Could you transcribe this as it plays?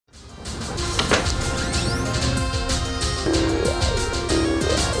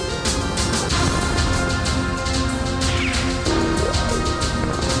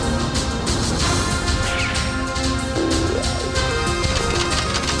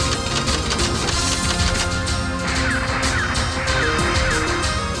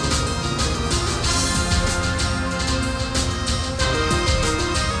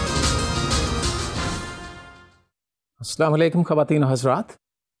Assalamu alaikum Khawateen Hazrat.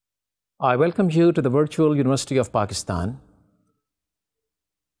 I welcome you to the Virtual University of Pakistan.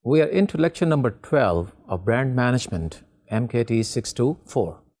 We are into lecture number 12 of Brand Management,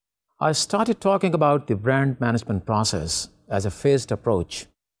 MKT624. I started talking about the brand management process as a phased approach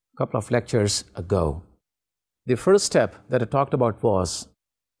a couple of lectures ago. The first step that I talked about was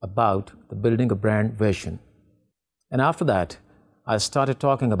about the building a brand vision. And after that, I started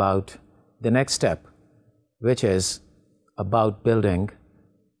talking about the next step, which is about building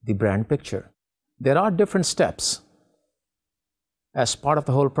the brand picture. There are different steps as part of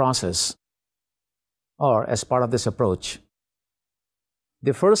the whole process or as part of this approach.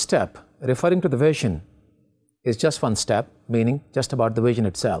 The first step, referring to the vision, is just one step, meaning just about the vision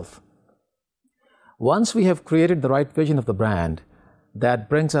itself. Once we have created the right vision of the brand, that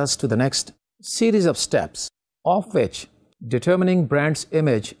brings us to the next series of steps, of which determining brand's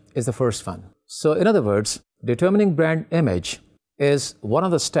image is the first one. So in other words, determining brand image is one of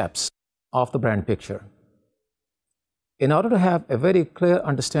the steps of the brand picture. In order to have a very clear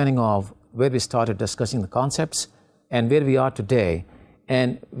understanding of where we started discussing the concepts and where we are today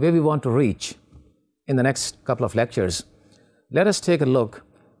and where we want to reach in the next couple of lectures, let us take a look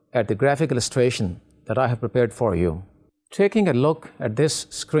at the graphic illustration that I have prepared for you. Taking a look at this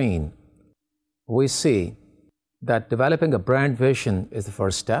screen, we see that developing a brand vision is the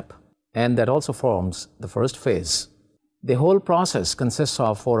first step, and that also forms the first phase. The whole process consists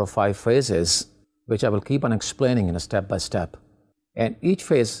of 4 or 5 phases, which I will keep on explaining in a step by step. And each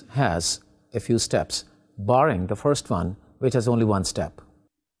phase has a few steps, barring the first one, which has only one step.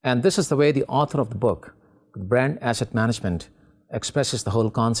 And this is the way the author of the book, Brand Asset Management, expresses the whole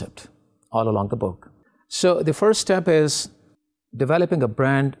concept all along the book. So the first step is developing a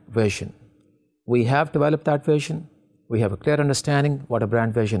brand vision. We have developed that vision. We have a clear understanding what a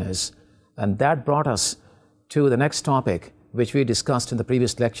brand vision is. And that brought us to the next topic, which we discussed in the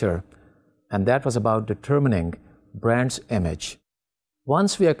previous lecture, and that was about determining brand's image.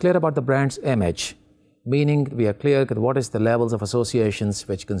 Once we are clear about the brand's image, meaning we are clear with what is the levels of associations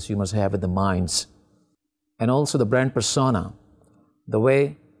which consumers have in their minds, and also the brand persona, the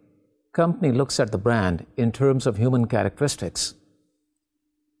way company looks at the brand in terms of human characteristics,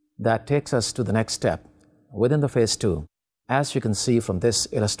 that takes us to the next step within the phase 2, as you can see from this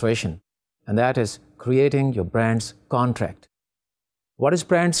illustration, and that is creating your brand's contract. What is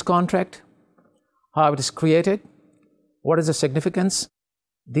brand's contract? How it is created? What is the significance?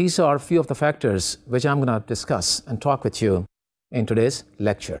 These are a few of the factors which I'm going to discuss and talk with you in today's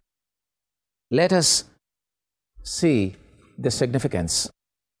lecture. Let us see the significance.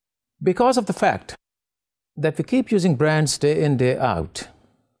 Because of the fact that we keep using brands day in, day out,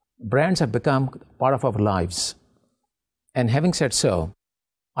 brands have become part of our lives. And having said so,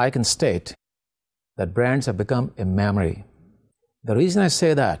 I can state that brands have become a memory. The reason I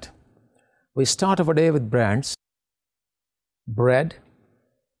say that, we start our day with brands: bread,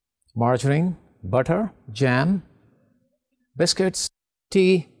 margarine, butter, jam, biscuits,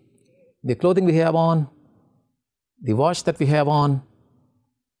 tea, the clothing we have on, the watch that we have on,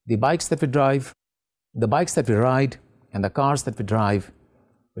 the bikes that we drive, the bikes that we ride, and the cars that we drive.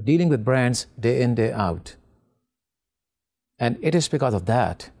 We're dealing with brands day in, day out. And it is because of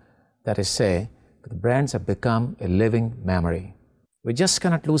that that I say that the brands have become a living memory. We just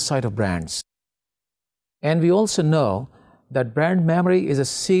cannot lose sight of brands. And we also know that brand memory is a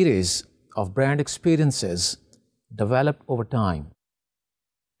series of brand experiences developed over time.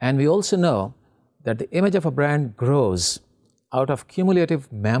 And we also know that the image of a brand grows out of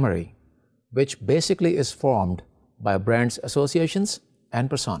cumulative memory, which basically is formed by a brand's associations and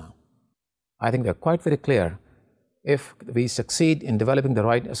persona. I think we are quite very clear. If we succeed in developing the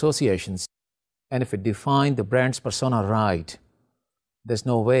right associations, and if we define the brand's persona right, there's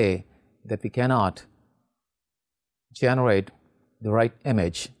no way that we cannot generate the right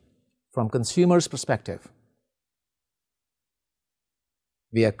image from consumers' perspective.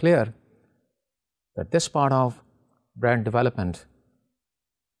 We are clear that this part of brand development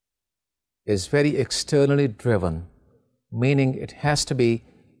is very externally driven, meaning it has to be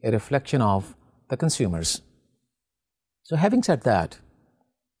a reflection of the consumers. So having said that,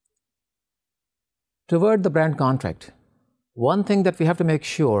 toward the brand contract, one thing that we have to make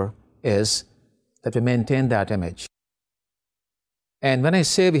sure is that we maintain that image. And when I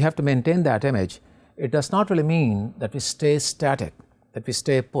say we have to maintain that image, it does not really mean that we stay static, that we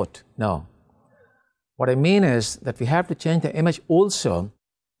stay put. No. What I mean is that we have to change the image also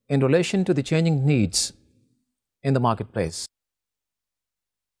in relation to the changing needs in the marketplace.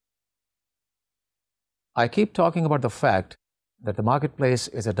 I keep talking about the fact that the marketplace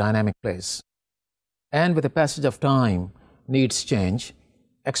is a dynamic place. And with the passage of time, needs change,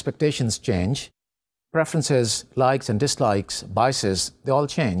 expectations change, preferences, likes and dislikes, biases, they all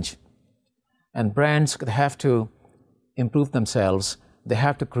change. And brands have to improve themselves. They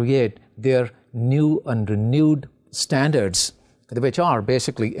have to create their new and renewed standards, which are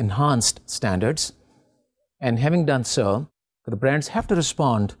basically enhanced standards. And having done so, the brands have to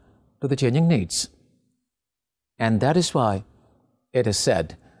respond to the changing needs. And that is why it is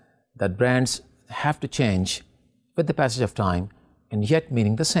said that brands have to change with the passage of time and yet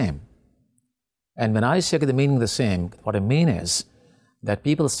meaning the same. And when I say the meaning the same, what I mean is that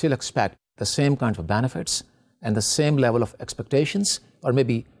people still expect the same kinds of benefits and the same level of expectations, or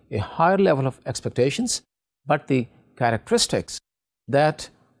maybe a higher level of expectations, but the characteristics that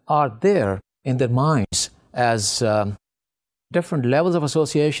are there in their minds as different levels of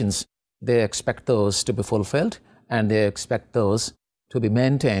associations, they expect those to be fulfilled and they expect those to be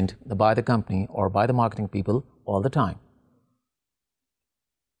maintained by the company or by the marketing people all the time.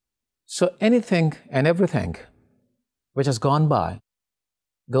 So anything and everything which has gone by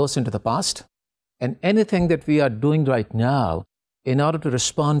goes into the past, and anything that we are doing right now in order to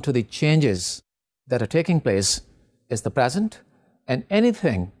respond to the changes that are taking place is the present, and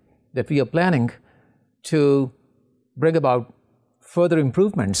anything that we are planning to bring about further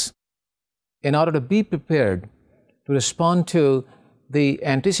improvements in order to be prepared to respond to the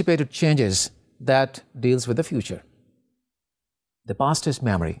anticipated changes that deals with the future. The past is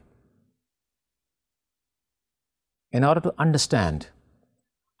memory. In order to understand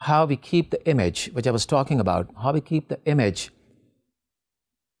how we keep the image, which I was talking about, how we keep the image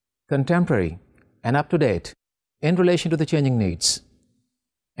contemporary and up to date in relation to the changing needs,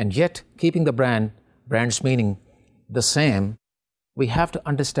 and yet keeping the brand's meaning the same, we have to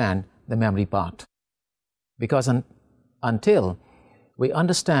understand the memory part. Because until we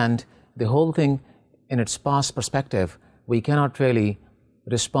understand the whole thing in its past perspective, we cannot really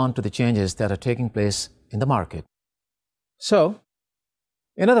respond to the changes that are taking place in the market. So,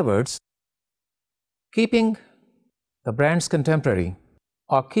 in other words, keeping the brands contemporary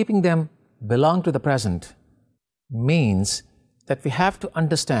or keeping them belong to the present means that we have to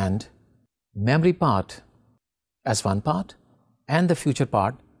understand memory part as one part and the future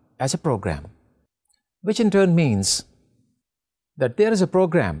part as a program, which in turn means that there is a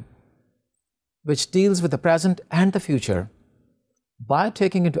program which deals with the present and the future by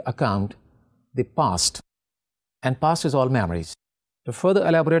taking into account the past, and past is all memories. To further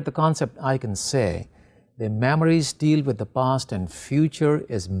elaborate the concept, I can say the memories deal with the past and future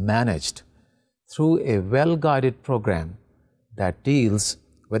is managed through a well-guided program that deals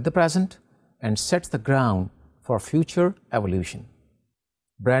with the present and sets the ground for future evolution.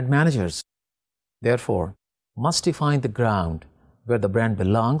 Brand managers, therefore, must define the ground where the brand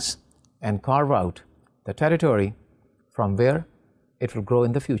belongs and carve out the territory from where it will grow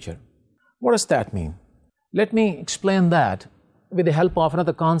in the future. What does that mean? Let me explain that with the help of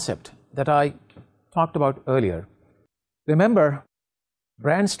another concept that I talked about earlier. Remember,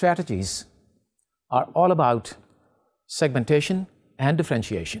 brand strategies are all about segmentation and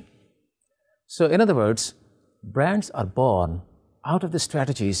differentiation. So in other words, brands are born out of the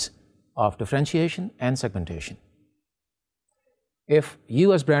strategies of differentiation and segmentation. If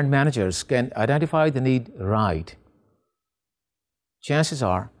you as brand managers can identify the need right, chances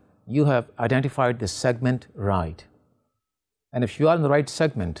are you have identified the segment right. And if you are in the right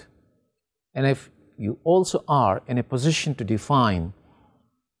segment, and if you also are in a position to define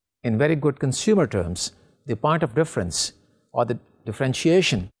in very good consumer terms the point of difference or the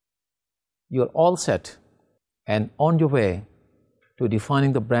differentiation, you are all set and on your way to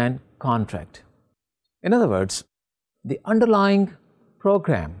defining the brand contract. In other words, the underlying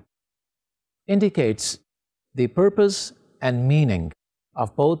program indicates the purpose and meaning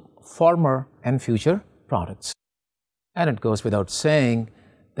of both former and future products. And it goes without saying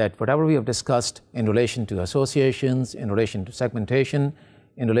that whatever we have discussed in relation to associations, in relation to segmentation,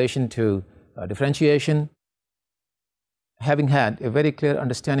 in relation to differentiation, having had a very clear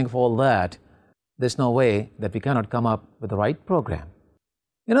understanding of all that, there's no way that we cannot come up with the right program.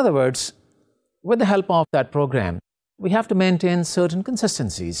 In other words, with the help of that program, we have to maintain certain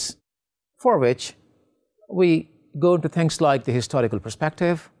consistencies, for which we go into things like the historical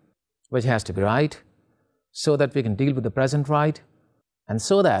perspective, which has to be right, so that we can deal with the present right, and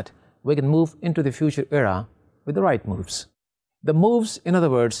so that we can move into the future era with the right moves. The moves, in other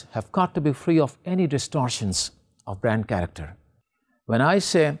words, have got to be free of any distortions of brand character. When I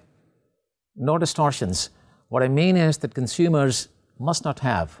say no distortions, what I mean is that consumers must not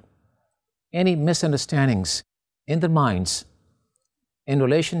have any misunderstandings in their minds in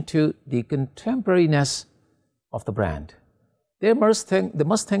relation to the contemporariness of the brand. They must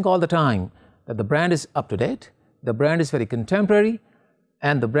think all the time that the brand is up to date, the brand is very contemporary,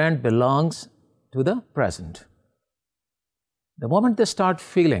 and the brand belongs to the present. The moment they start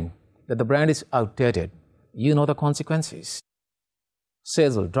feeling that the brand is outdated, you know the consequences.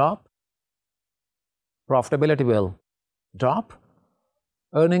 Sales will drop, profitability will drop,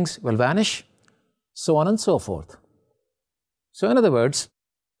 earnings will vanish, so on and so forth. So in other words,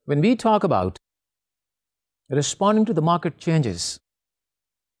 when we talk about responding to the market changes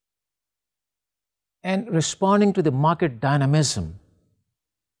and responding to the market dynamism,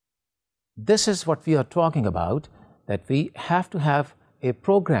 this is what we are talking about, that we have to have a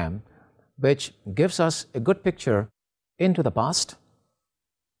program which gives us a good picture into the past,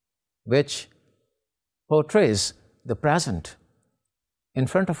 which portrays the present in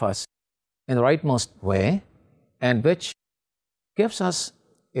front of us in the rightmost way, and which gives us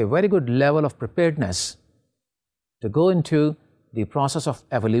a very good level of preparedness to go into the process of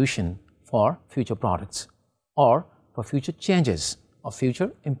evolution for future products or for future changes or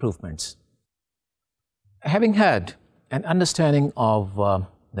future improvements. Having had an understanding of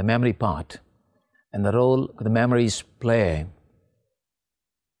the memory part and the role the memories play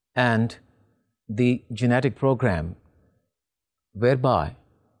and the genetic program whereby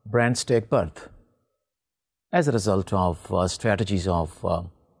brands take birth as a result of strategies of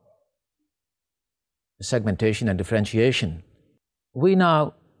segmentation and differentiation, we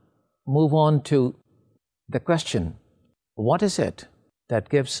now move on to the question, what is it that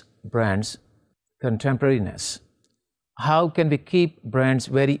gives brands contemporariness? How can we keep brands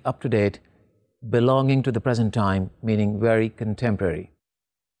very up to date, belonging to the present time, meaning very contemporary?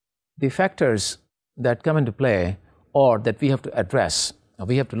 The factors that come into play or that we have to address, or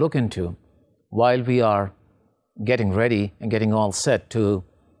we have to look into while we are getting ready and getting all set to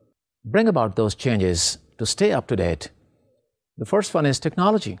bring about those changes to stay up to date. The first one is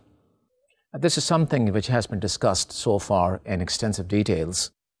technology. This is something which has been discussed so far in extensive details.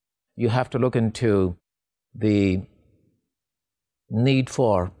 You have to look into the need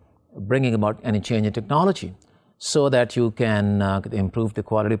for bringing about any change in technology so that you can improve the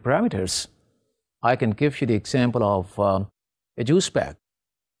quality parameters. I can give you the example of a juice pack.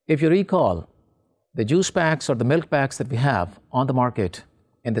 If you recall, the juice packs or the milk packs that we have on the market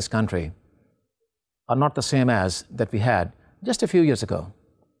in this country are not the same as that we had just a few years ago.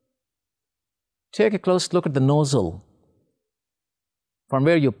 Take a close look at the nozzle from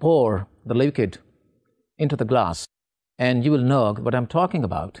where you pour the liquid into the glass, and you will know what I'm talking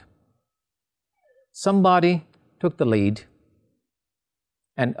about. Somebody took the lead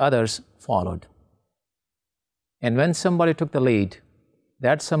and others followed. And when somebody took the lead,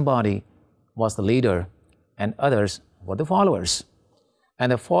 that somebody was the leader and others were the followers.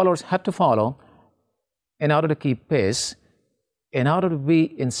 And the followers had to follow in order to keep pace, in order to be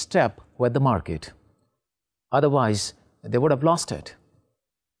in step with the market. Otherwise, they would have lost it.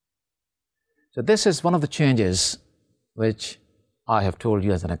 So this is one of the changes which I have told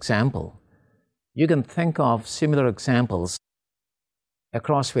you as an example. You can think of similar examples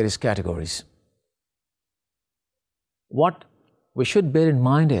across various categories. What we should bear in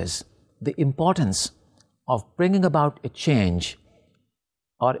mind is the importance of bringing about a change,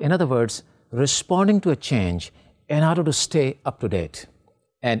 or in other words, responding to a change in order to stay up to date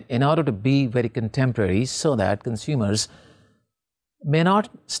and in order to be very contemporary so that consumers may not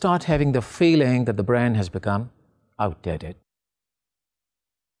start having the feeling that the brand has become outdated.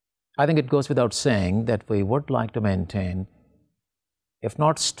 I think it goes without saying that we would like to maintain, if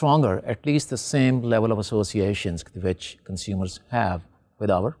not stronger, at least the same level of associations which consumers have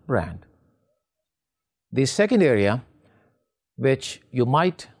with our brand. The second area which you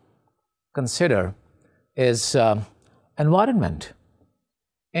might consider is environment.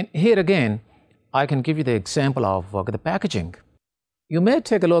 And here again, I can give you the example of the packaging. You may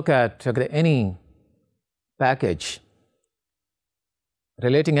take a look at any package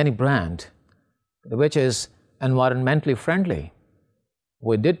relating any brand which is environmentally friendly.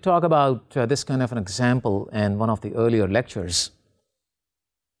 We did talk about this kind of an example in one of the earlier lectures.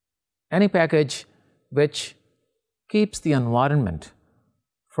 Any package which keeps the environment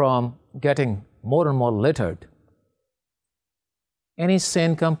from getting more and more littered. Any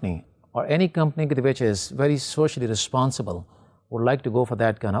sane company or any company which is very socially responsible would like to go for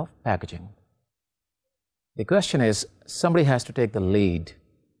that kind of packaging. The question is, somebody has to take the lead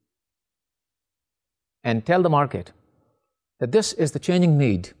and tell the market that this is the changing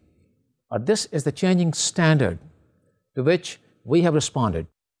need, or this is the changing standard to which we have responded.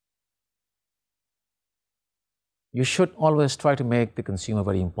 You should always try to make the consumer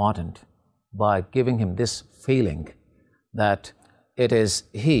very important by giving him this feeling that it is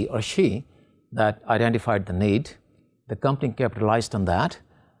he or she that identified the need, the company capitalized on that,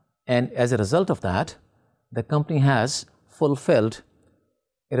 and as a result of that, the company has fulfilled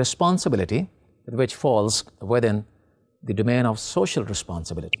a responsibility which falls within the domain of social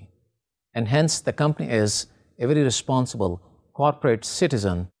responsibility. And hence, the company is a very responsible corporate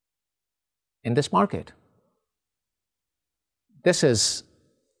citizen in this market. This is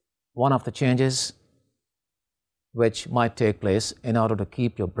one of the changes which might take place in order to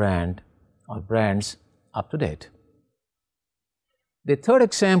keep your brand or brands up to date. The third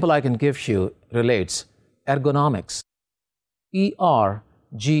example I can give you relates ergonomics. E-R-G-O-N-O-M-I-C-S,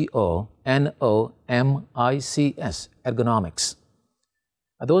 ergonomics.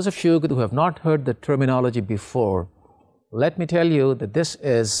 Those of you who have not heard the terminology before, let me tell you that this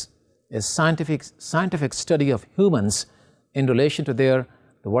is a scientific study of humans in relation to the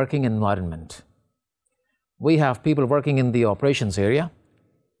working environment. We have people working in the operations area,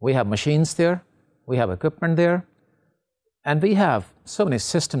 we have machines there, we have equipment there, and we have so many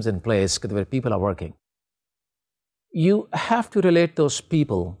systems in place where people are working. You have to relate those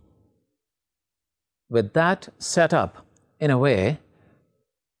people with that setup in a way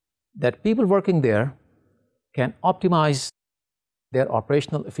that people working there can optimize their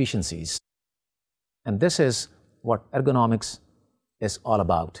operational efficiencies. And this is what ergonomics is all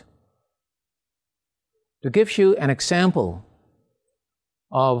about. To give you an example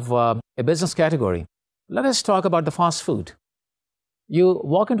of a business category, let us talk about the fast food. You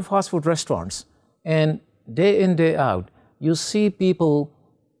walk into fast food restaurants and day in, day out, you see people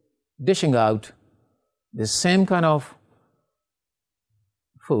dishing out the same kind of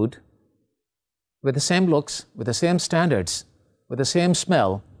food with the same looks, with the same standards, with the same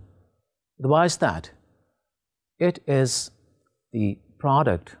smell. Why is that? It is the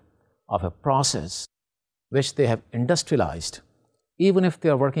product of a process which they have industrialized, even if they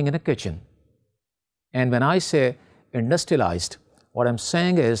are working in a kitchen. And when I say industrialized, what I'm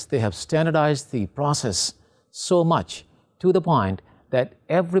saying is they have standardized the process so much to the point that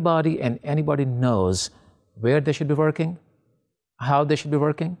everybody and anybody knows where they should be working, how they should be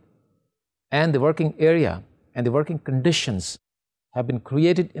working, and the working area and the working conditions have been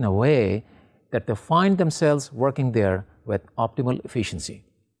created in a way that they find themselves working there with optimal efficiency.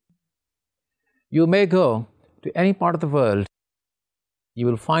 You may go to any part of the world, you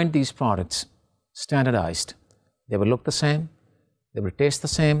will find these products standardized. They will look the same, they will taste the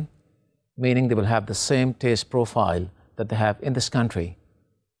same, meaning they will have the same taste profile that they have in this country.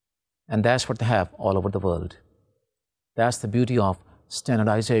 And that's what they have all over the world. That's the beauty of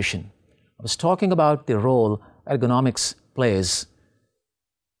standardization. I was talking about the role ergonomics plays.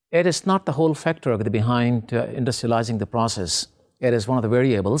 It is not the whole factor behind industrializing the process. It is one of the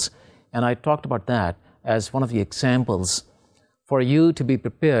variables, and I talked about that as one of the examples for you to be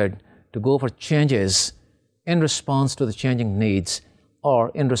prepared to go for changes in response to the changing needs or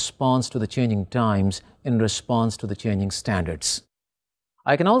in response to the changing times, in response to the changing standards.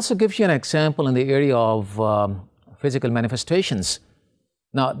 I can also give you an example in the area of physical manifestations.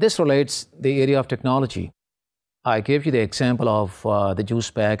 Now, this relates to the area of technology. I gave you the example of the juice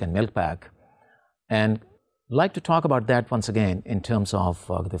pack and milk pack, and I'd like to talk about that once again in terms of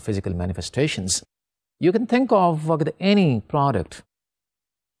the physical manifestations. You can think of any product,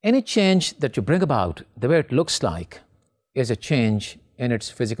 any change that you bring about, the way it looks like, is a change in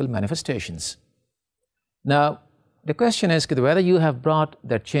its physical manifestations. Now, the question is whether you have brought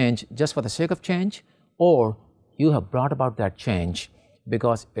that change just for the sake of change, or you have brought about that change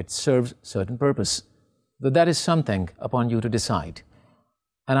because it serves certain purpose. That is something upon you to decide.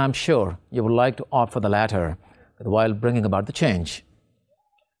 And I'm sure you would like to opt for the latter while bringing about the change.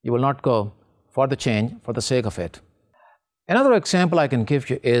 You will not go for the change for the sake of it. Another example I can give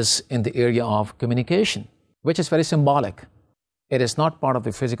you is in the area of communication, which is very symbolic. It is not part of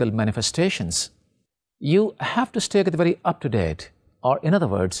the physical manifestations. You have to stay very up to date, or in other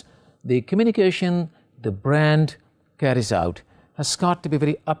words, the communication the brand carries out has got to be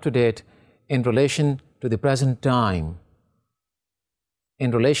very up to date in relation to the present time,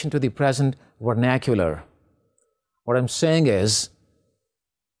 in relation to the present vernacular. What I'm saying is,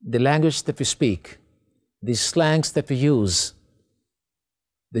 the language that we speak, the slangs that we use,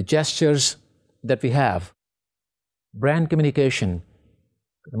 the gestures that we have, brand communication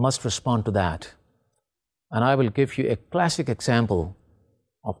must respond to that. And I will give you a classic example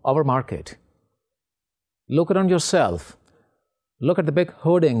of our market. Look around yourself. Look at the big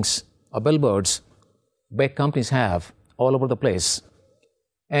hoardings or billboards big companies have all over the place,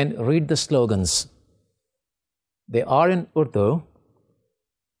 and read the slogans. They are in Urdu,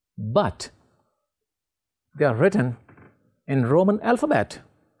 but they are written in Roman alphabet.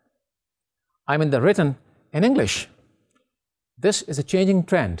 I mean, they're written in English. This is a changing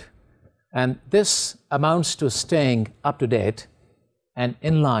trend, and this amounts to staying up to date and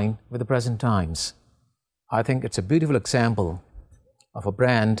in line with the present times. I think it's a beautiful example of a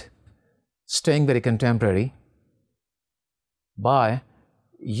brand staying very contemporary by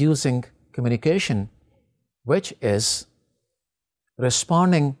using communication which is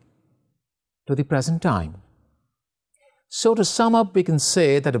responding to the present time. So to sum up, we can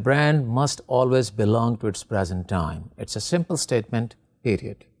say that a brand must always belong to its present time. It's a simple statement,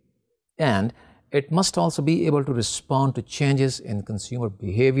 period. And it must also be able to respond to changes in consumer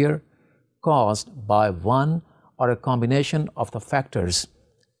behavior caused by one or a combination of the factors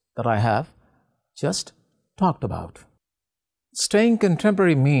that I have just talked about. Staying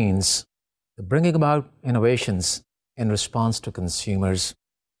contemporary means bringing about innovations in response to consumers'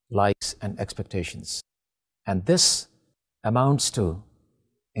 likes and expectations. And this amounts to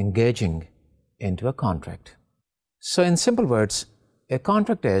engaging into a contract. So in simple words, a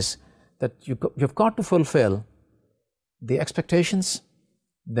contract is that you've got to fulfill the expectations,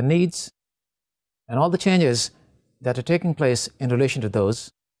 the needs, and all the changes that are taking place in relation to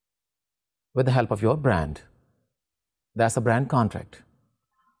those with the help of your brand. That's the brand contract.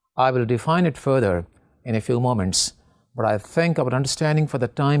 I will define it further in a few moments, but I think our understanding for the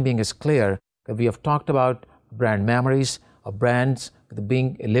time being is clear that we have talked about brand memories, of brands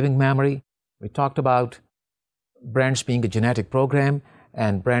being a living memory. We talked about brands being a genetic program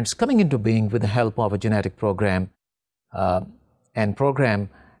and brands coming into being with the help of a genetic program. And program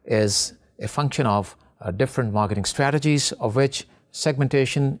is a function of different marketing strategies, of which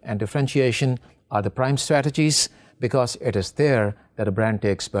segmentation and differentiation are the prime strategies, because it is there that a brand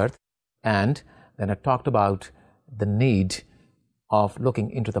takes birth. And then I talked about the need of looking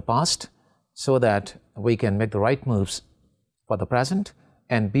into the past so that we can make the right moves for the present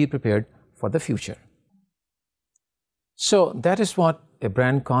and be prepared for the future. So that is what a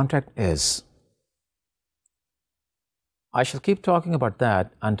brand contract is. I shall keep talking about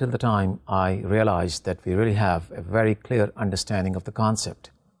that until the time I realize that we really have a very clear understanding of the concept.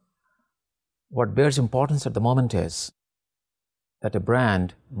 What bears importance at the moment is that a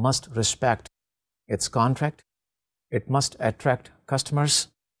brand must respect its contract, it must attract customers,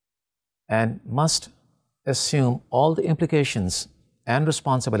 and must assume all the implications and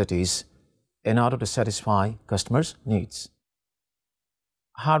responsibilities in order to satisfy customers' needs.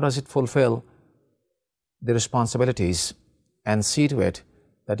 How does it fulfill the responsibilities and see to it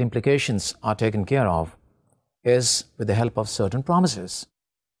that implications are taken care of is with the help of certain promises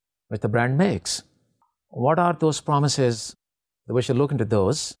which the brand makes. What are those promises? We shall look into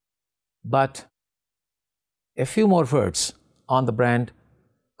those, but a few more words on the brand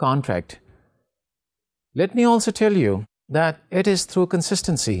contract. Let me also tell you that it is through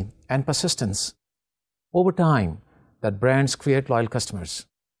consistency and persistence over time that brands create loyal customers.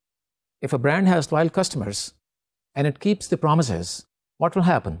 If a brand has loyal customers and it keeps the promises, what will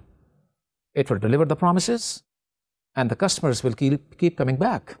happen? It will deliver the promises and the customers will keep coming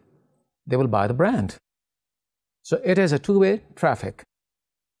back. They will buy the brand. So it is a two-way traffic.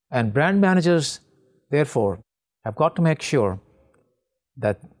 And brand managers, therefore, have got to make sure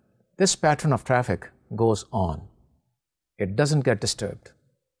that this pattern of traffic goes on. It doesn't get disturbed.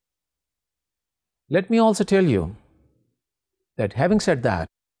 Let me also tell you that having said that,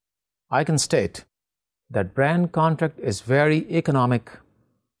 I can state that brand contract is very economic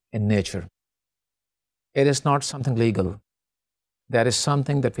in nature. It is not something legal. That is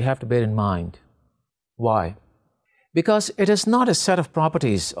something that we have to bear in mind. Why? Because it is not a set of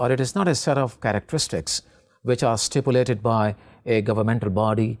properties or it is not a set of characteristics which are stipulated by a governmental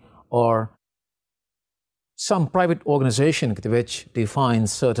body or some private organization which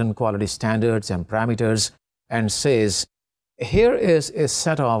defines certain quality standards and parameters and says, here is a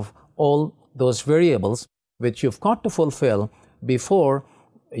set of all those variables which you've got to fulfill before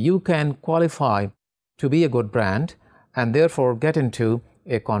you can qualify to be a good brand and therefore get into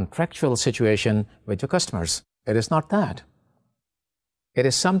a contractual situation with your customers. It is not that. It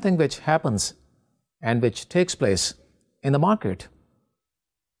is something which happens and which takes place in the market.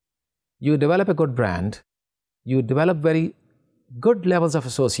 You develop a good brand, you develop very good levels of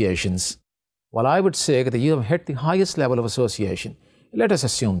associations. Well, I would say that you have hit the highest level of association. Let us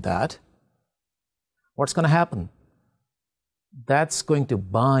assume that. What's going to happen? That's going to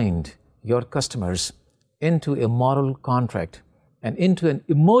bind your customers into a moral contract and into an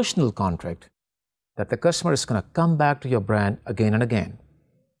emotional contract that the customer is going to come back to your brand again and again.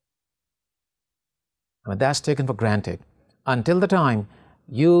 I mean, that's taken for granted until the time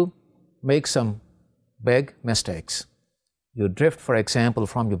you make some big mistakes. You drift, for example,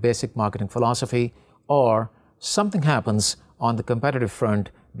 from your basic marketing philosophy, or something happens on the competitive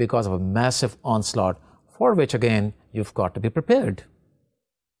front because of a massive onslaught, for which again you've got to be prepared.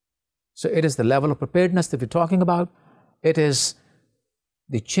 So it is the level of preparedness that we're talking about. It is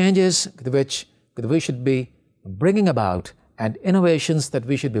the changes which we should be bringing about and innovations that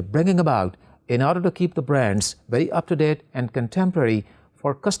we should be bringing about in order to keep the brands very up-to-date and contemporary,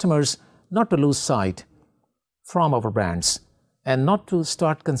 for customers not to lose sight from our brands and not to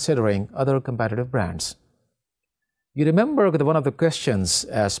start considering other competitive brands. You remember one of the questions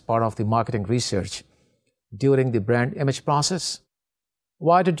as part of the marketing research during the brand image process?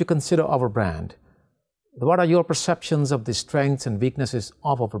 Why did you consider our brand? What are your perceptions of the strengths and weaknesses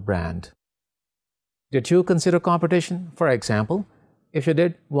of our brand? Did you consider competition, for example? If you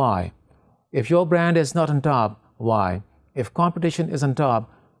did, why? If your brand is not on top, why? If competition is on top,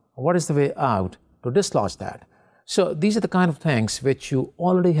 what is the way out to dislodge that? So these are the kind of things which you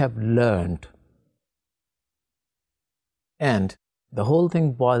already have learned. And the whole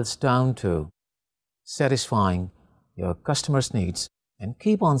thing boils down to satisfying your customers' needs and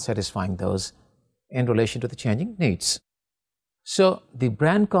keep on satisfying those in relation to the changing needs. So the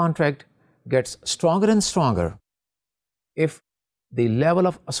brand contract gets stronger and stronger if the level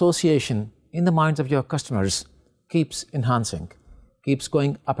of association in the minds of your customers keeps enhancing, keeps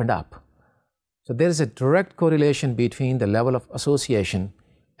going up and up. So there is a direct correlation between the level of association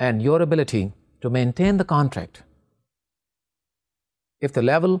and your ability to maintain the contract. If the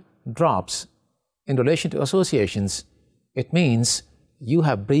level drops in relation to associations, it means you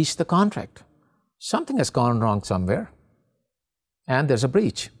have breached the contract. Something has gone wrong somewhere, and there's a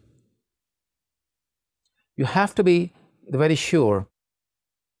breach. You have to be very sure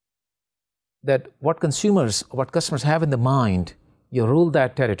that what customers have in the mind, you rule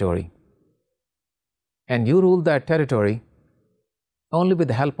that territory. And you rule that territory only with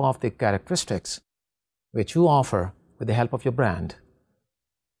the help of the characteristics which you offer with the help of your brand.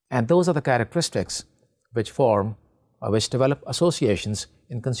 And those are the characteristics which form or which develop associations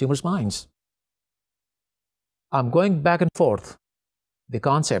in consumers' minds. I'm going back and forth the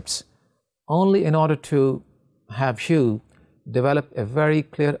concepts only in order to have you develop a very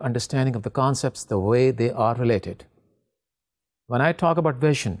clear understanding of the concepts the way they are related. When I talk about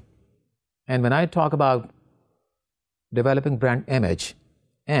vision, and when I talk about developing brand image,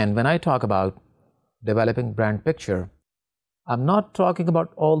 and when I talk about developing brand picture, I'm not talking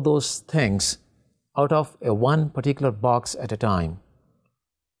about all those things out of one particular box at a time.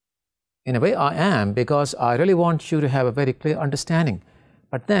 In a way I am, because I really want you to have a very clear understanding.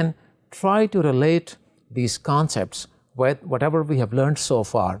 But then try to relate these concepts with whatever we have learned so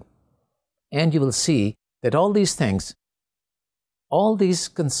far, and you will see that all these things, all these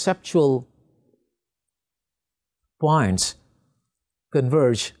conceptual points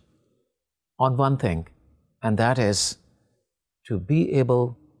converge on one thing, and that is to be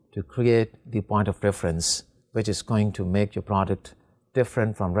able to create the point of reference which is going to make your product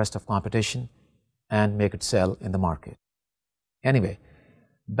different from rest of competition and make it sell in the market. Anyway,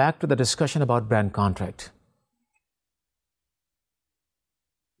 back to the discussion about brand contract.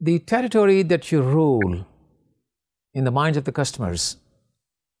 The territory that you rule in the minds of the customers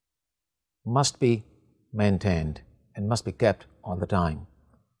must be maintained and must be kept all the time.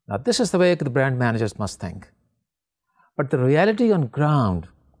 Now, this is the way the brand managers must think. But the reality on ground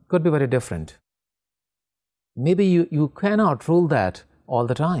could be very different. Maybe you cannot rule that all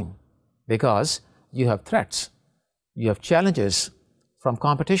the time because you have threats, you have challenges from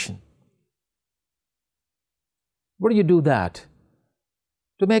competition. What do you do that?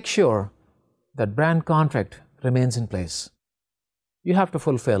 To make sure that brand contract remains in place, you have to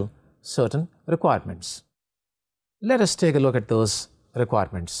fulfill certain requirements. Let us take a look at those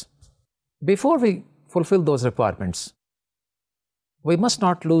requirements. Before we fulfill those requirements, we must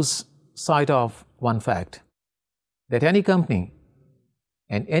not lose sight of one fact, that any company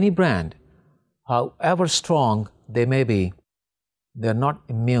and any brand, however strong they may be, they're not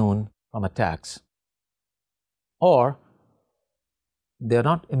immune from attacks, or they're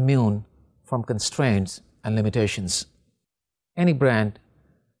not immune from constraints and limitations. Any brand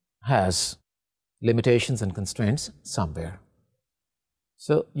has limitations and constraints somewhere.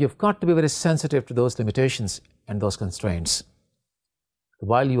 So you've got to be very sensitive to those limitations and those constraints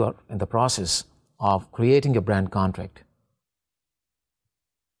while you are in the process of creating your brand contract.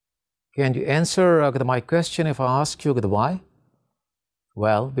 Can you answer my question if I ask you the why?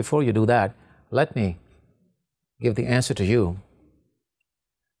 Well, before you do that, let me give the answer to you.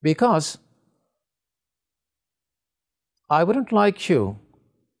 Because I wouldn't like you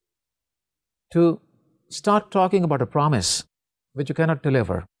to start talking about a promise which you cannot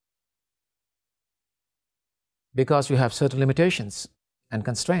deliver because you have certain limitations and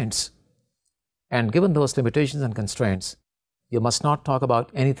constraints. And given those limitations and constraints, you must not talk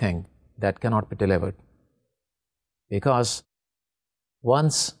about anything that cannot be delivered. Because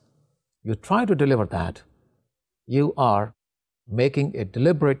once you try to deliver that, you are making a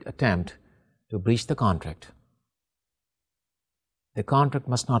deliberate attempt to breach the contract. The contract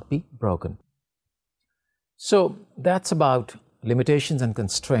must not be broken. So that's about limitations and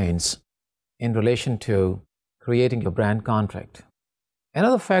constraints in relation to creating your brand contract.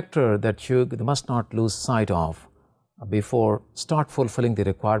 Another factor that you must not lose sight of before start fulfilling the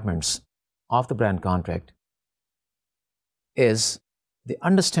requirements of the brand contract is the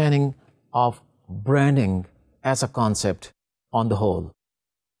understanding of branding as a concept on the whole.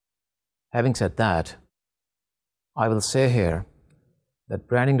 Having said that, I will say here that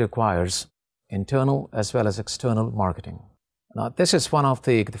branding requires internal as well as external marketing. Now, this is one of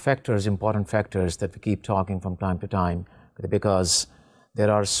the factors, important factors that we keep talking from time to time, because there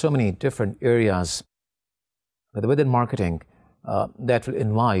are so many different areas within marketing that will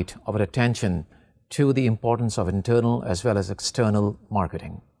invite our attention to the importance of internal as well as external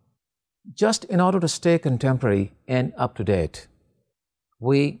marketing. Just in order to stay contemporary and up to date,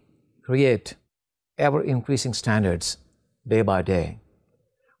 we create ever-increasing standards day by day.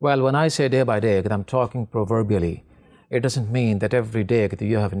 Well, when I say day by day, I'm talking proverbially. It doesn't mean that every day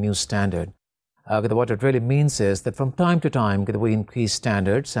you have a new standard. What it really means is that from time to time we increase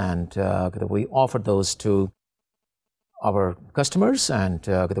standards and we offer those to our customers, and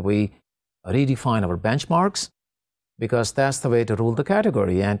we redefine our benchmarks, because that's the way to rule the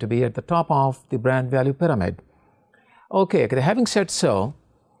category and to be at the top of the brand value pyramid. Okay, having said so,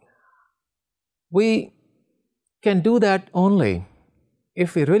 we can do that only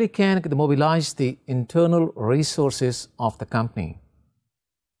if we really can mobilize the internal resources of the company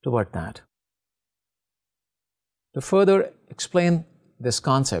toward that. To further explain this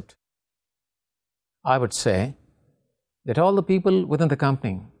concept, I would say that all the people within the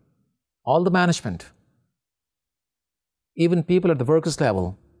company, all the management, even people at the workers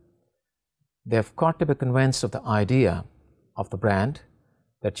level, they've got to be convinced of the idea of the brand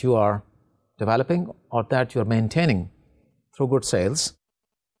that you are developing or that you're maintaining through good sales.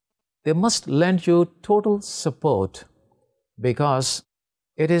 They must lend you total support, because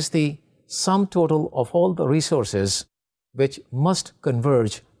it is the sum total of all the resources which must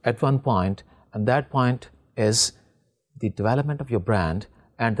converge at one point, and that point is the development of your brand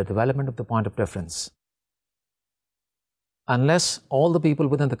and the development of the point of difference. Unless all the people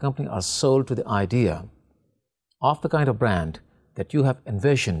within the company are sold to the idea of the kind of brand that you have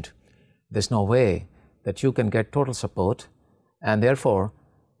envisioned, there's no way that you can get total support, and therefore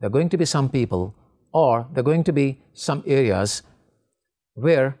there are going to be some people, or there are going to be some areas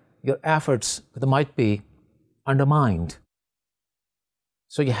where your efforts might be undermined.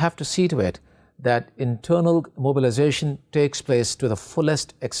 So you have to see to it that internal mobilization takes place to the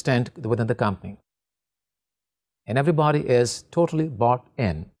fullest extent within the company, and everybody is totally bought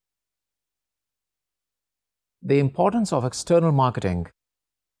in. The importance of external marketing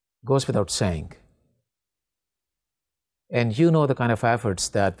goes without saying. And you know the kind of efforts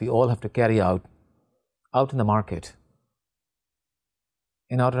that we all have to carry out in the market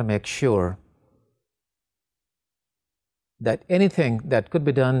in order to make sure that anything that could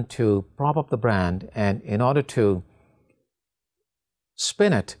be done to prop up the brand and in order to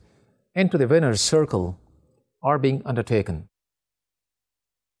spin it into the winner's circle are being undertaken.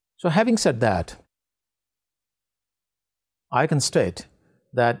 So having said that, I can state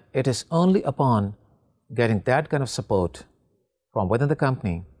that it is only upon getting that kind of support from within the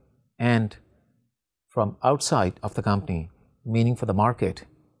company and from outside of the company, meaning for the market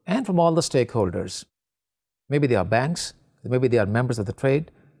and from all the stakeholders. Maybe they are banks, maybe they are members of the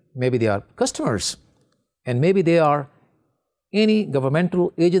trade, maybe they are customers, and maybe they are any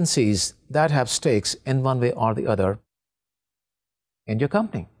governmental agencies that have stakes in one way or the other in your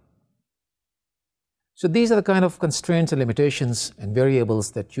company. So these are the kind of constraints and limitations and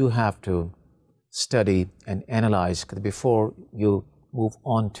variables that you have to study and analyze before you move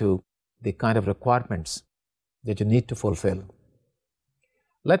on to the kind of requirements that you need to fulfill.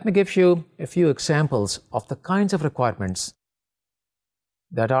 Let me give you a few examples of the kinds of requirements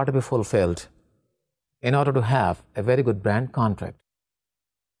that are to be fulfilled in order to have a very good brand contract.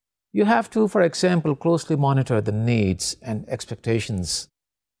 You have to, for example, closely monitor the needs and expectations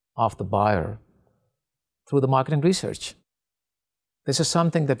of the buyer through the marketing research. This is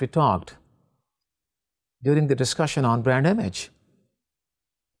something that we talked during the discussion on brand image.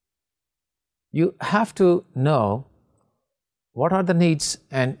 You have to know what are the needs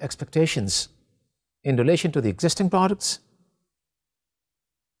and expectations in relation to the existing products,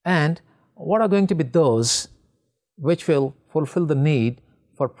 and what are going to be those which will fulfill the need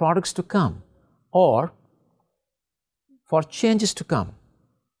for products to come or for changes to come.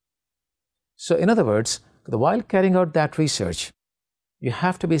 So in other words, while carrying out that research, you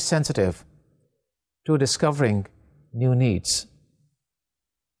have to be sensitive to discovering new needs.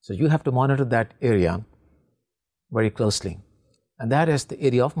 So you have to monitor that area very closely, and that is the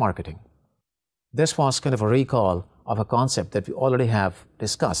area of marketing. This was kind of a recall of a concept that we already have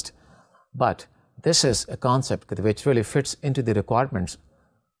discussed, but this is a concept which really fits into the requirements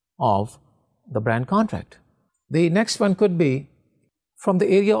of the brand contract. The next one could be from the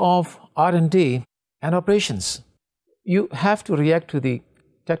area of R&D and operations. You have to react to the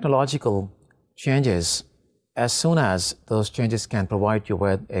technological changes as soon as those changes can provide you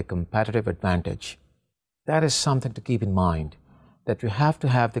with a competitive advantage. That is something to keep in mind, that you have to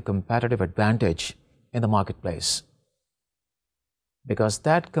have the competitive advantage in the marketplace, because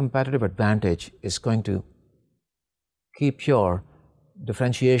that competitive advantage is going to keep your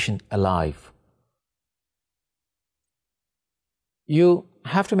differentiation alive. You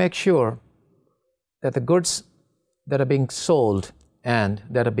have to make sure that the goods that are being sold and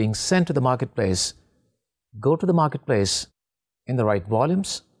that are being sent to the marketplace go to the marketplace in the right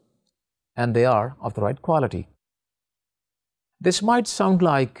volumes and they are of the right quality. This might sound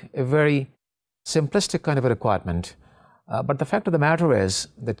like a very simplistic kind of a requirement, but the fact of the matter is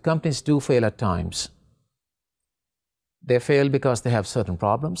that companies do fail at times. They fail because they have certain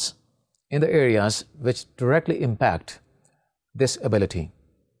problems in the areas which directly impact this ability,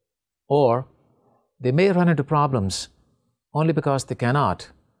 or they may run into problems only because they cannot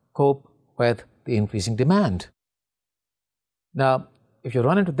cope with the increasing demand. Now, if you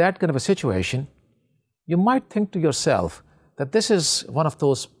run into that kind of a situation, you might think to yourself that this is one of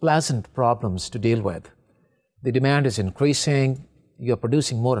those pleasant problems to deal with. The demand is increasing, you're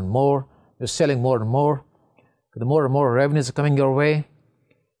producing more and more, you're selling more and more, the more and more revenues are coming your way,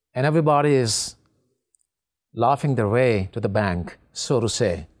 and everybody is laughing their way to the bank, so to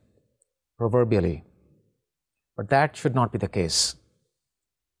say, proverbially. But that should not be the case.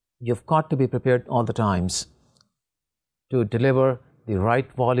 You've got to be prepared all the times to deliver the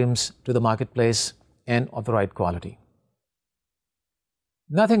right volumes to the marketplace and of the right quality.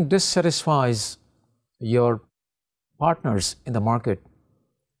 Nothing dissatisfies your partners in the market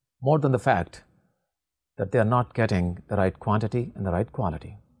more than the fact that they are not getting the right quantity and the right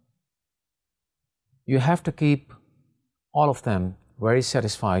quality. You have to keep all of them very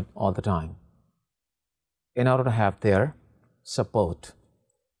satisfied all the time in order to have their support.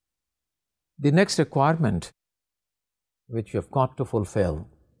 The next requirement which you've got to fulfill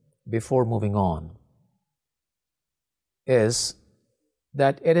before moving on is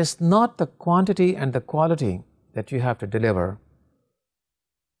that it is not the quantity and the quality that you have to deliver.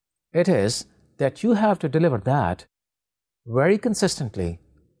 It is that you have to deliver that very consistently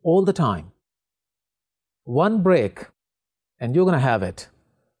all the time. One break and you're going to have it.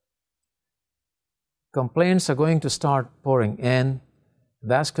 Complaints are going to start pouring in.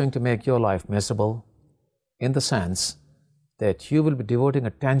 That's going to make your life miserable in the sense that you will be devoting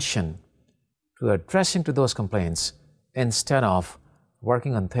attention to addressing to those complaints instead of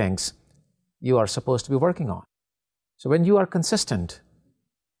working on things you are supposed to be working on. So when you are consistent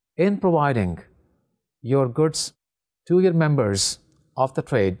in providing your goods to your members of the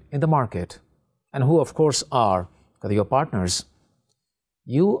trade in the market, and who of course are your partners,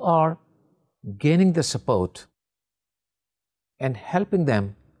 you are gaining the support and helping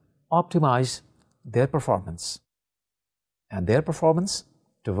them optimize their performance and their performance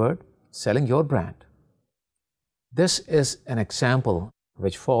toward selling your brand. This is an example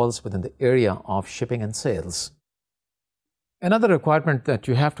which falls within the area of shipping and sales. Another requirement that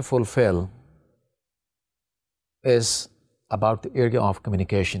you have to fulfill is about the area of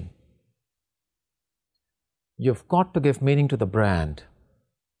communication. You've got to give meaning to the brand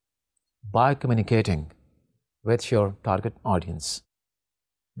by communicating with your target audience.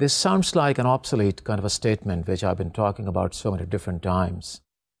 This sounds like an obsolete kind of a statement which I've been talking about so many different times,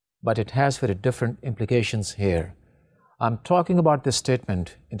 but it has very different implications here. I'm talking about this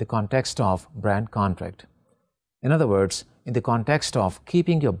statement in the context of brand contract. In other words, in the context of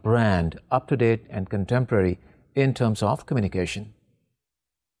keeping your brand up to date and contemporary in terms of communication.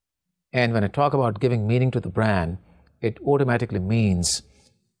 And when I talk about giving meaning to the brand, it automatically means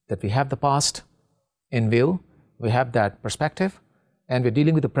that we have the past in view, we have that perspective, and we're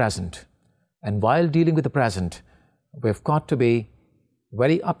dealing with the present. And while dealing with the present, we've got to be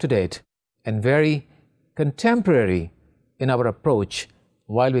very up-to-date and very contemporary in our approach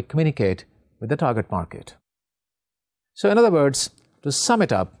while we communicate with the target market. So in other words, to sum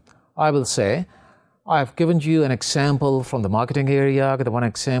it up, I will say, I've given you an example from the marketing area, I got one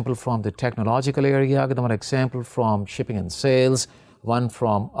example from the technological area, I got one example from shipping and sales, one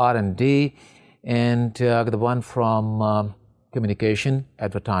from R&D, and I got one from communication,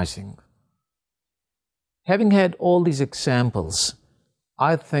 advertising. Having had all these examples,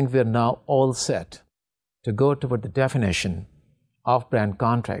 I think we're now all set to go toward the definition of brand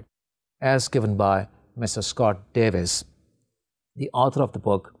contract as given by Mr. Scott Davis, the author of the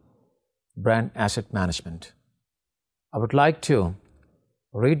book, Brand Asset Management. I would like to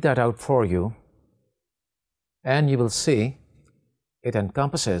read that out for you, and you will see it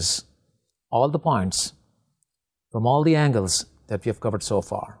encompasses all the points from all the angles that we have covered so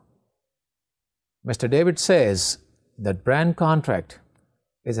far. Mr. David says that brand contract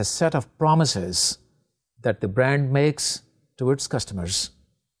is a set of promises that the brand makes to its customers.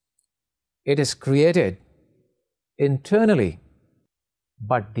 It is created internally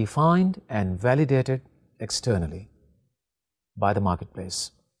but defined and validated externally by the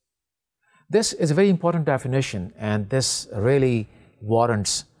marketplace. This is a very important definition, and this really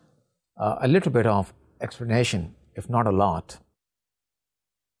warrants a little bit of explanation, if not a lot.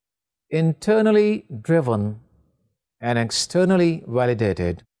 Internally driven and externally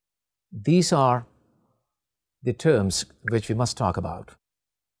validated, these are the terms which we must talk about.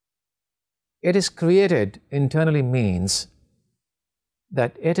 It is created internally means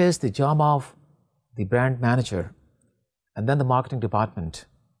that it is the job of the brand manager and then the marketing department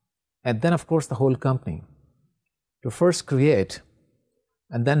and then of course the whole company to first create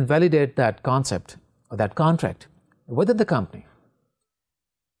and then validate that concept or that contract within the company.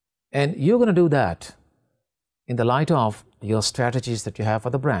 And you're going to do that in the light of your strategies that you have for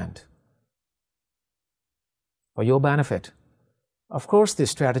the brand, for your benefit. Of course, the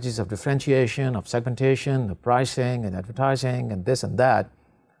strategies of differentiation, of segmentation, of pricing and advertising and this and that,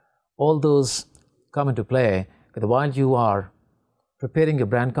 all those come into play while you are preparing your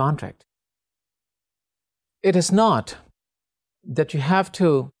brand contract. It is not that you have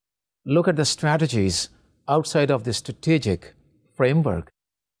to look at the strategies outside of the strategic framework.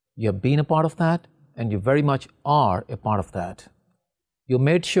 You have been a part of that, and you very much are a part of that. You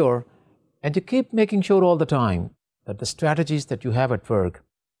made sure, and you keep making sure all the time, that the strategies that you have at work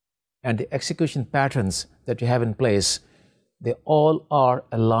and the execution patterns that you have in place, they all are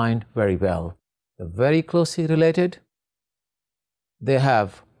aligned very well. They're very closely related. They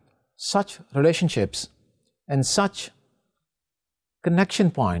have such relationships and such connection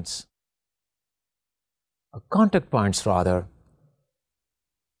points, or contact points rather,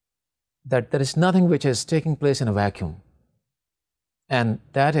 that there is nothing which is taking place in a vacuum. And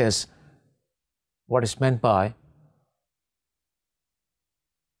that is what is meant by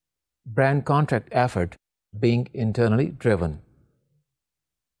brand contract effort being internally driven.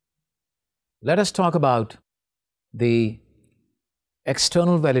 Let us talk about the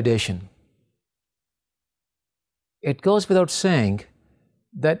external validation. It goes without saying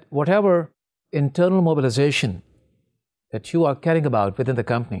that whatever internal mobilization that you are carrying about within the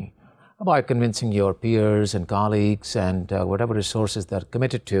company, by convincing your peers and colleagues and whatever resources they're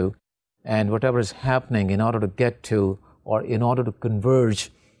committed to, and whatever is happening in order to get to or in order to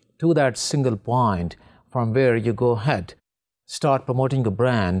converge to that single point from where you go ahead, start promoting the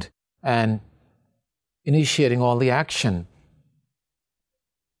brand and initiating all the action.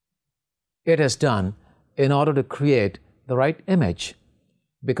 It is done in order to create the right image,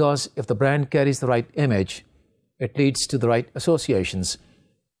 because if the brand carries the right image, it leads to the right associations.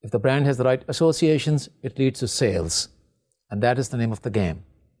 If the brand has the right associations, it leads to sales, and that is the name of the game.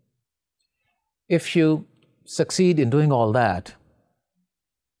 If you succeed in doing all that,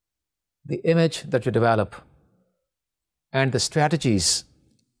 the image that you develop and the strategies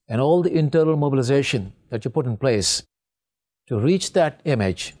and all the internal mobilization that you put in place to reach that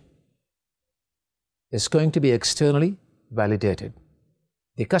image is going to be externally validated.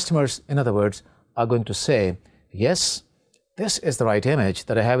 The customers, in other words, are going to say, yes, this is the right image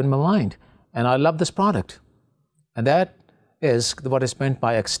that I have in my mind, and I love this product. And that is what is meant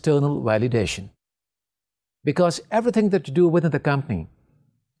by external validation. Because everything that you do within the company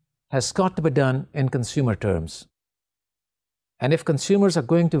has got to be done in consumer terms. And if consumers are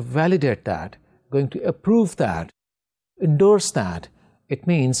going to validate that, going to approve that, endorse that, it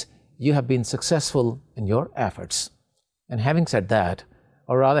means you have been successful in your efforts. And having said that,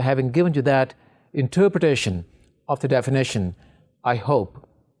 or rather having given you that interpretation of the definition, I hope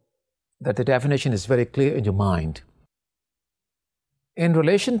that the definition is very clear in your mind. In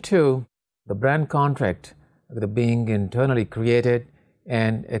relation to the brand contract being internally created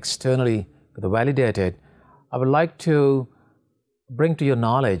and externally validated, I would like to bring to your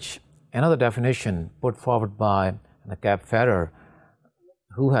knowledge another definition put forward by Cap Ferrer,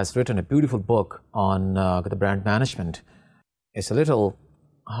 who has written a beautiful book on the brand management. It's a little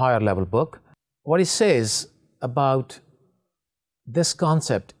higher level book. What he says about this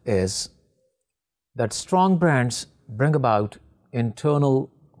concept is that strong brands bring about internal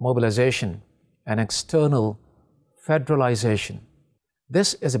mobilization and external federalization.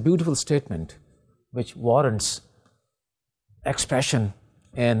 This is a beautiful statement which warrants expression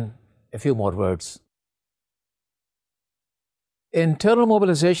in a few more words. Internal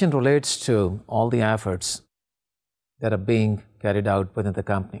mobilization relates to all the efforts that are being carried out within the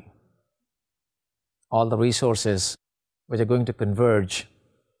company, all the resources which are going to converge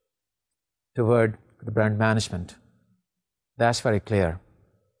toward the brand management. That's very clear.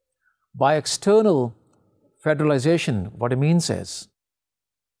 By external federalization, what it means is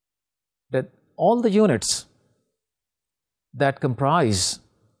that all the units that comprise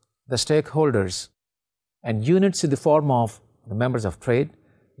the stakeholders, and units in the form of the members of trade,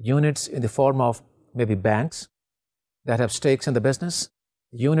 units in the form of maybe banks that have stakes in the business,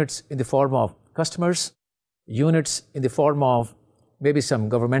 units in the form of customers, units in the form of maybe some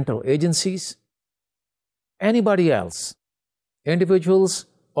governmental agencies, anybody else, individuals,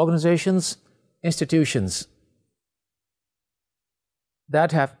 organizations, institutions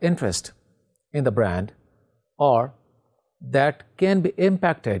that have interest in the brand or that can be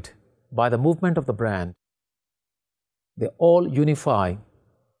impacted by the movement of the brand, they all unify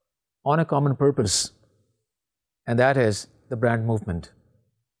on a common purpose, and that is the brand movement.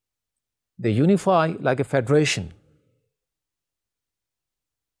 They unify like a federation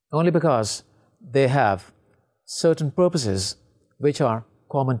only because they have certain purposes which are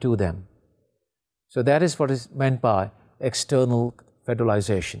common to them. So that is what is meant by external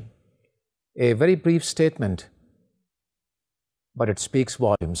federalization. A very brief statement, but it speaks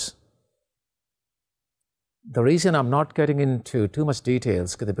volumes. The reason I'm not getting into too much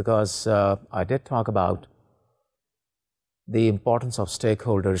details is because I did talk about the importance of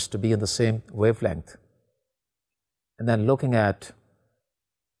stakeholders to be in the same wavelength, and then looking at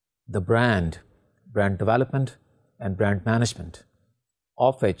the brand development and brand management,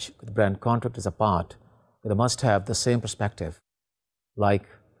 of which the brand contract is a part. They must have the same perspective like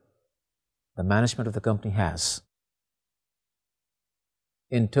the management of the company has.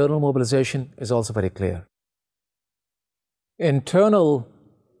 Internal mobilization is also very clear. Internal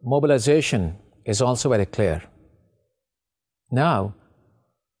mobilization is also very clear. Now,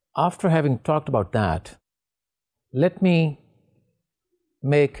 after having talked about that, let me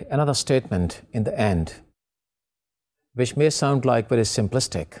make another statement in the end, which may sound like very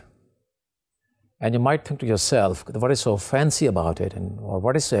simplistic. And you might think to yourself, what is so fancy about it, or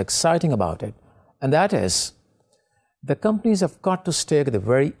what is so exciting about it? And that is, the companies have got to stay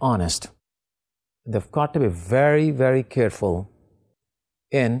very honest. They've got to be very, very careful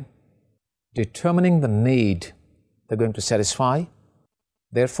in determining the need they're going to satisfy,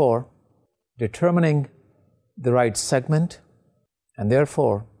 therefore determining the right segment, and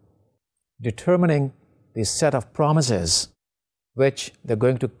therefore determining the set of promises which they're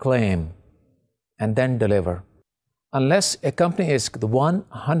going to claim and then deliver. Unless a company is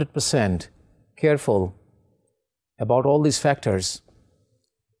 100% careful about all these factors,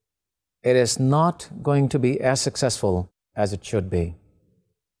 it is not going to be as successful as it should be.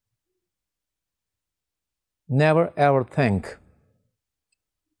 Never ever think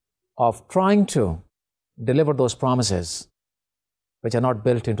of trying to deliver those promises which are not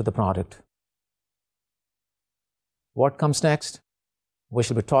built into the product. What comes next? We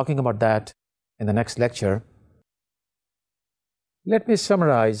shall be talking about that in the next lecture. Let me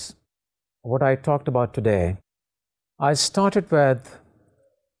summarize what I talked about today. I started with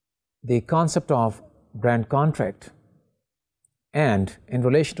the concept of brand contract, and in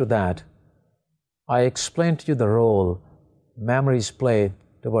relation to that, I explained to you the role memories play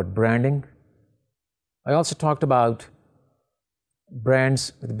toward branding. I also talked about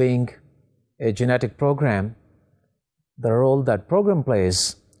brands being a genetic program, the role that program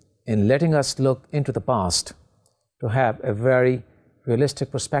plays in letting us look into the past to have a very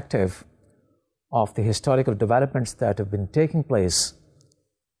realistic perspective of the historical developments that have been taking place,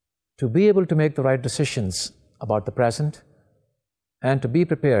 to be able to make the right decisions about the present and to be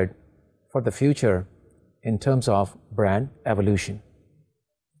prepared for the future in terms of brand evolution.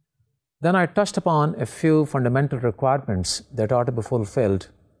 Then I touched upon a few fundamental requirements that ought to be fulfilled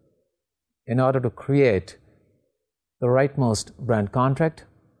in order to create the rightmost brand contract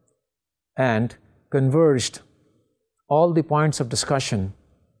and converged all the points of discussion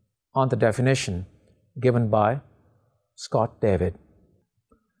on the definition given by Scott David.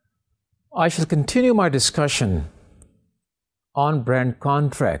 I shall continue my discussion on brand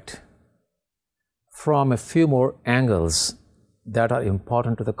contract from a few more angles that are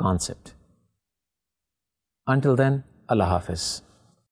important to the concept. Until then, Allah Hafiz.